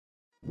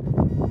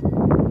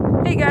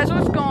guys,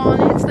 what's going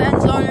on? It's the End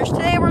Zoners.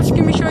 Today we're just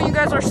going to be showing you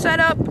guys our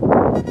setup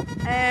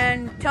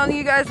and telling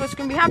you guys what's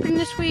going to be happening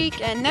this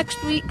week and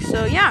next week.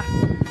 So yeah,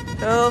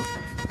 so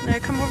I'm going to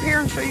come over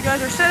here and show you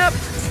guys our setup.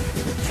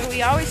 So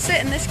we always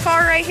sit in this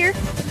car right here,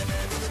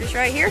 just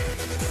right here.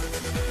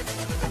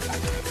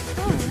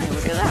 Oh, hey,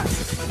 look at that.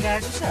 You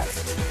guys, what's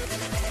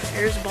up?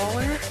 There's a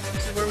baller.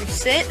 This is where we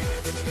sit.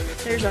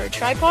 There's our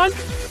tripod.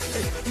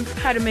 I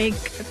had to make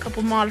a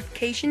couple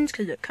modifications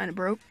because it kind of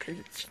broke because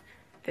it's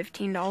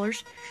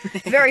 $15.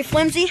 Very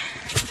flimsy.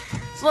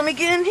 So let me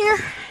get in here.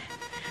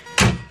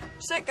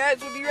 Set, guys.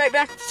 We'll be right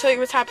back to tell you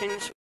what's happening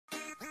this week.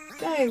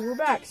 Okay, we're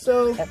back.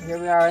 So yep, here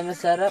we are in the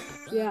setup.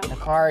 Yeah. The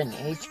car in the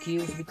HQ,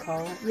 as we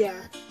call it.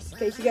 Yeah. In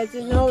case you guys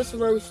didn't know, this is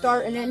where we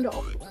start and end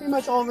pretty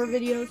much all of our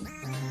videos.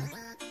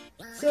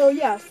 So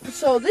yeah.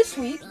 So this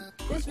week,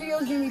 this video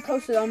is gonna be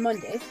posted on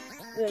Monday.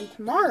 Then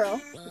tomorrow,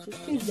 which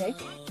is Tuesday.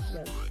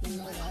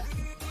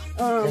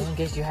 Just in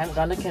case you haven't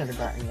gone to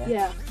kindergarten yet.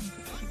 Yeah.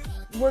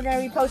 We're going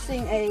to be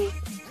posting a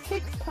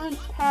kick, punt,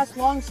 pass,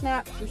 long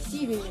snap,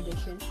 receiving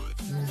edition.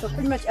 So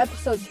pretty much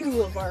episode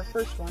 2 of our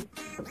first one.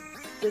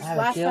 This I have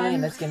last a feeling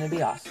time, that's going to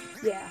be awesome.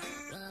 Yeah.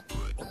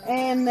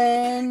 And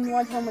then, you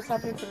want to tell them what's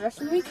happening for the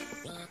rest of the week?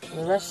 For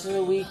the rest of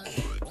the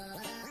week,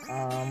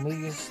 we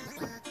just,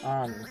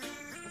 on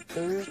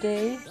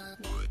Thursday,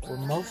 we'll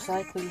most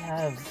likely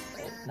have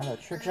another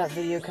trick shot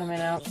video coming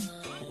out.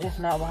 If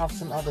not, we'll have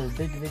some other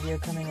big video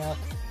coming out.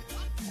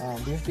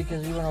 Just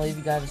because we want to leave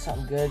you guys with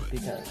something good,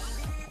 because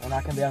we're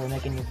not going to be able to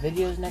make any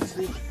videos next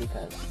week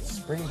because it's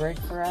spring break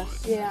for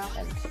us. Yeah.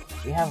 And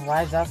we have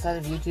lives outside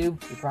of YouTube,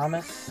 we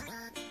promise.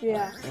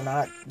 Yeah. We're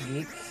not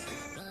geeks.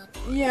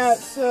 Yeah,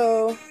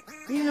 so,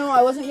 you know,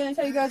 I wasn't going to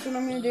tell you guys what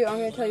I'm going to do. I'm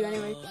going to tell you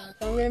anyway.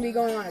 So I'm going to be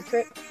going on a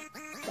trip.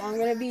 So I'm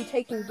going to be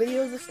taking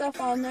videos of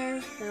stuff on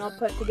there, and I'll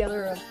put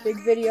together a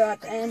big video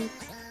at the end.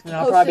 And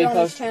I'll probably on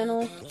this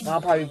channel.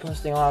 I'll probably be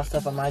posting a lot of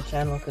stuff on my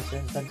channel because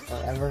it's been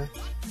forever.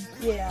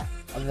 Yeah.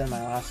 Other than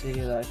my last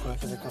video that I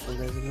posted a couple of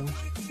days ago.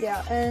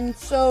 Yeah, and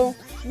so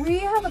we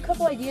have a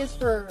couple ideas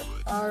for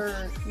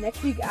our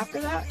next week after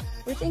that.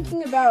 We're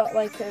thinking about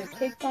like a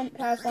kick, punt,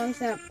 pass, long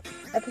snap,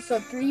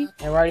 episode 3.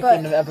 And we're already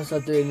thinking of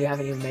episode 3 and you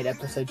haven't even made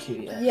episode 2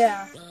 yet.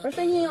 Yeah, we're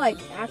thinking like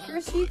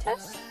accuracy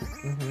tests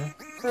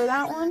for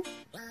that one.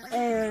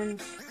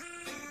 And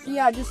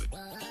yeah, just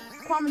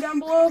comment down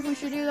below if we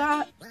should do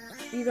that.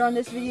 Either on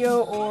this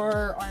video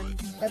or on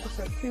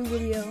episode 2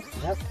 video.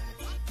 Yep.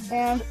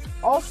 And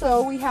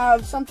also, we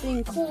have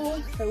something cool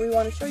that we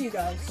want to show you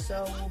guys,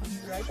 so we'll be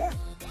right back.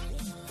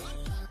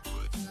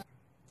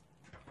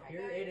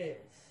 Here it is.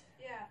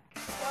 Yeah,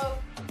 so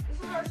this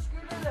is our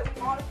scooter that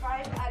we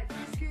modified, added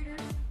 2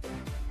 scooters,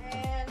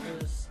 and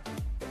It was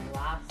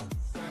last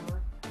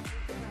summer. it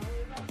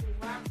was actually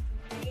last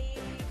May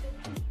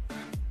 15th.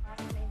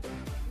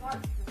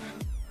 March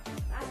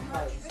 15th. Last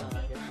March 15th.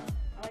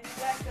 I knew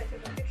that because I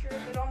took a picture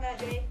of it on that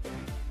day,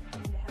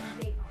 and it had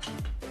a date on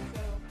it.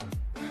 So,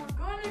 we were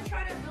going to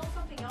try to build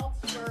something else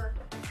for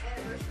the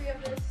anniversary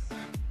of this,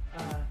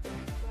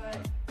 but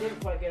Didn't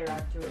quite get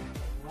around to it.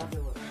 The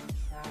weather was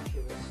trash.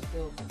 It was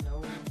still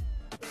snowing.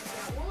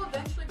 yeah, we'll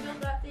eventually build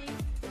that thing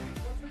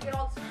once we get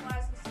all the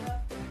supplies and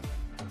stuff.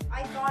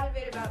 I thought of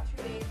it about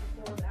 2 days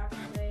before the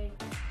actual day,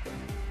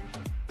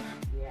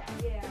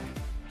 and yeah.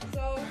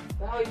 So,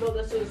 But how we built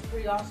this, it was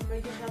pretty awesome.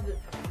 We just had the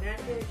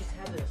just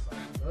had this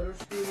like motor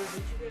scooter.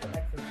 Did you get it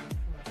like from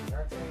like a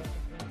yard sale or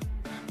something?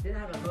 Didn't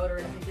have a motor,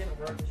 anything didn't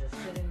work. It was just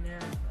sitting there,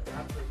 like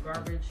absolute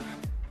garbage.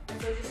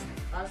 And so just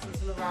us and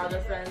some of our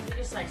other friends, we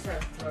just like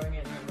started throwing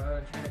it in the road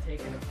and trying to take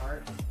it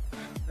apart.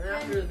 And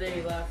after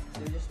they left,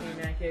 it was just me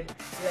and that kid.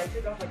 We like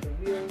took off like the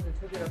wheels and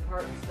took it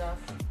apart and stuff.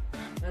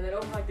 And then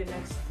over like the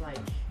next like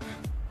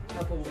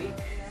couple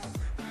weeks,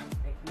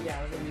 like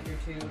yeah, it was a week or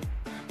 2.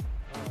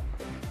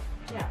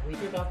 Yeah, we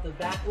took off the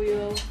back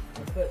wheel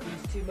and put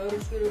these 2 motor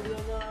scooter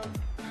wheels on.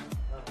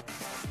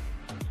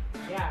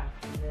 Yeah,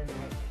 and then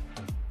like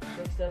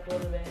fixed up a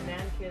little bit, and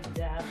then kid's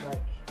dad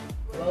like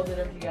welded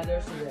them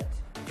together so that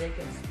they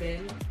can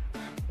spin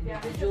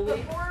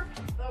individually. Before,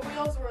 the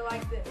wheels were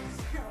like this,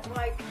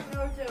 like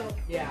no joke.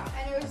 Yeah.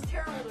 And it was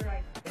terrible to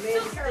ride. I mean,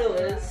 it still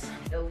is.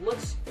 It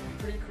looks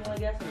pretty cool, I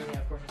guess. I mean, yeah,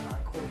 of course, it's not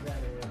a Corvette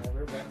or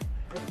whatever, but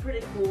it's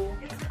pretty cool.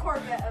 It's the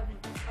Corvette of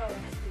this.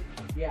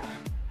 Yeah.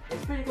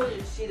 It's pretty cool to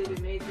just see that we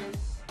made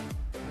this,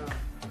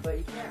 but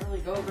you can't really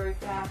go very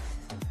fast.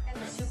 And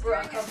It's super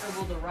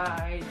uncomfortable to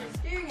ride. The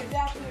steering is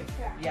absolute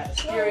trash. Yeah, the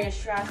steering is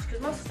trash,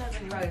 because most of the times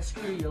when you ride a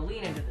scooter, you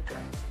lean into the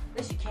trucks.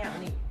 This you can't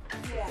lean.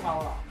 Yeah. You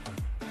fall off.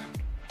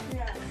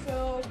 Yeah,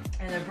 so...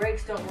 And the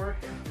brakes don't work.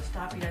 To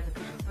stop, you have to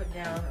put your foot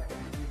down or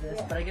do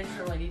this, but I guess you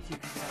don't really need to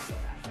because you don't go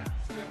that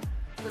fast. Yeah.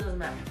 So it doesn't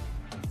matter.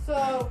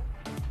 So,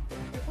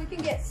 if we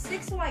can get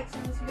 6 likes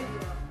on this video,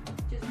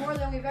 which is more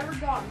than we've ever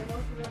gotten, the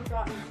most we've ever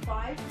gotten is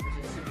 5.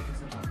 Which is super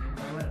disappointing,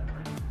 but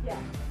whatever. Yeah.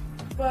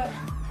 But,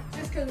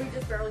 just because we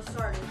just barely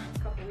started a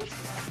couple weeks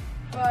ago.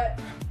 But,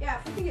 yeah,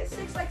 if we can get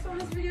 6 likes on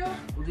this video,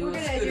 we're gonna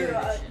a scooter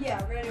edition.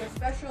 Yeah, we're gonna do a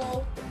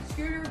special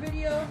scooter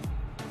video.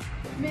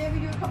 Maybe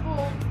do a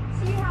couple,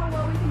 see how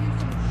well we can do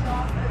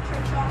some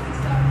trick shots and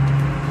stuff.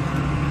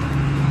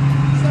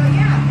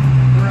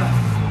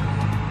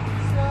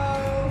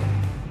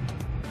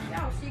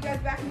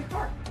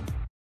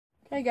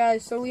 Hey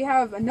guys, so we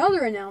have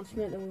another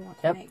announcement that we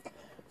want to make.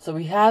 So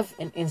we have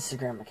an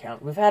Instagram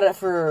account. We've had it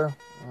for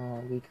a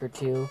week or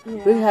two.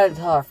 Yeah. We've had to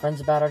tell our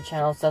friends about our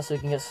channel and stuff so we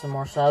can get some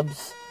more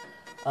subs.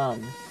 I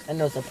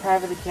know it's a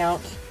private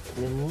account.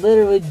 We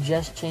literally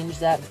just changed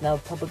that. It's now a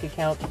public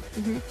account.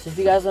 So if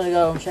you guys want to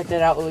go and check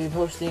that out, we'll be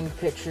posting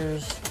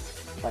pictures,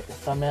 like a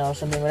thumbnail or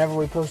something, whenever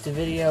we post a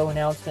video,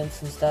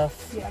 announcements and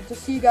stuff. Yeah,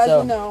 just so you guys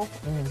will know.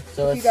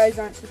 So if you guys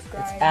aren't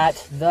subscribed. It's at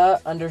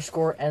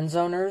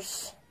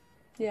 _endzoners.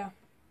 Yeah.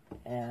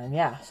 And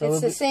yeah, so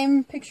it's the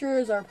same picture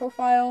as our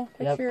profile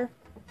picture.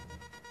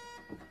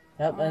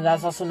 Yep, and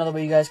that's also another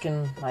way you guys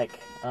can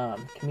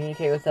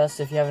communicate with us.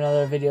 If you have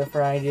another video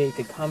for an idea, you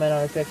could comment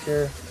on a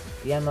picture,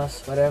 DM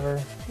us, whatever.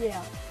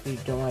 Yeah. If you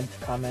don't want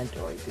to comment,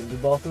 or you can do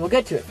both, and we'll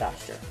get to it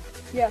faster.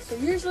 Yeah, so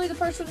usually the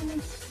person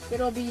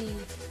that'll be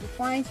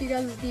replying to you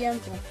guys'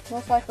 DMs will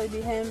most likely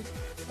be him,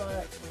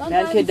 but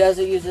sometimes... Mad Kid does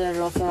it, use it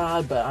every once in a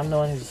while, but I'm the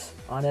one who's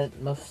on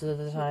it most of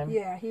the time.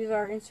 Yeah, he's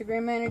our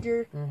Instagram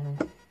manager.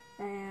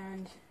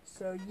 And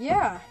so,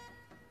 yeah,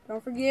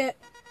 don't forget,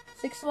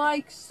 6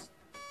 likes.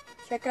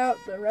 Check out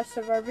the rest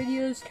of our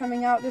videos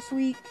coming out this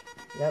week.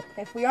 Yep.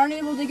 If we aren't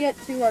able to get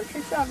to our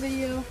trick shot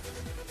video,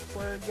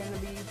 we're going to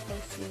be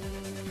posting...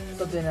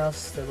 something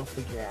else that we'll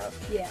figure out.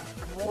 Yeah.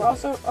 We're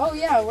also going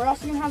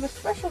to have a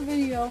special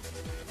video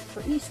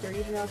for Easter,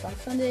 even though it's on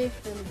Sunday.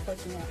 We're going to be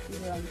posting that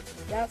either on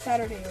that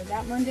Saturday or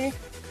that Monday.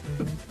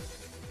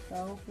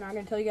 So, I'm not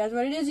going to tell you guys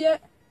what it is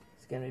yet.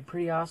 It's going to be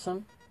pretty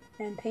awesome.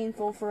 And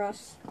painful for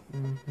us.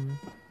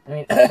 I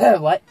mean,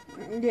 what?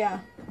 Yeah.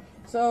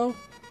 So,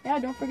 yeah,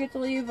 don't forget to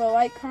leave a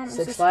like, comment, and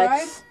 6 subscribe.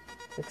 likes.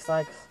 6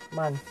 likes. Come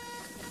on.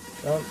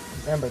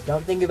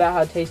 Don't think about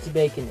how tasty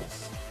bacon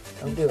is.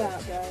 Don't do it. Peace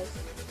out, guys.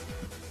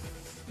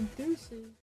 Deuces.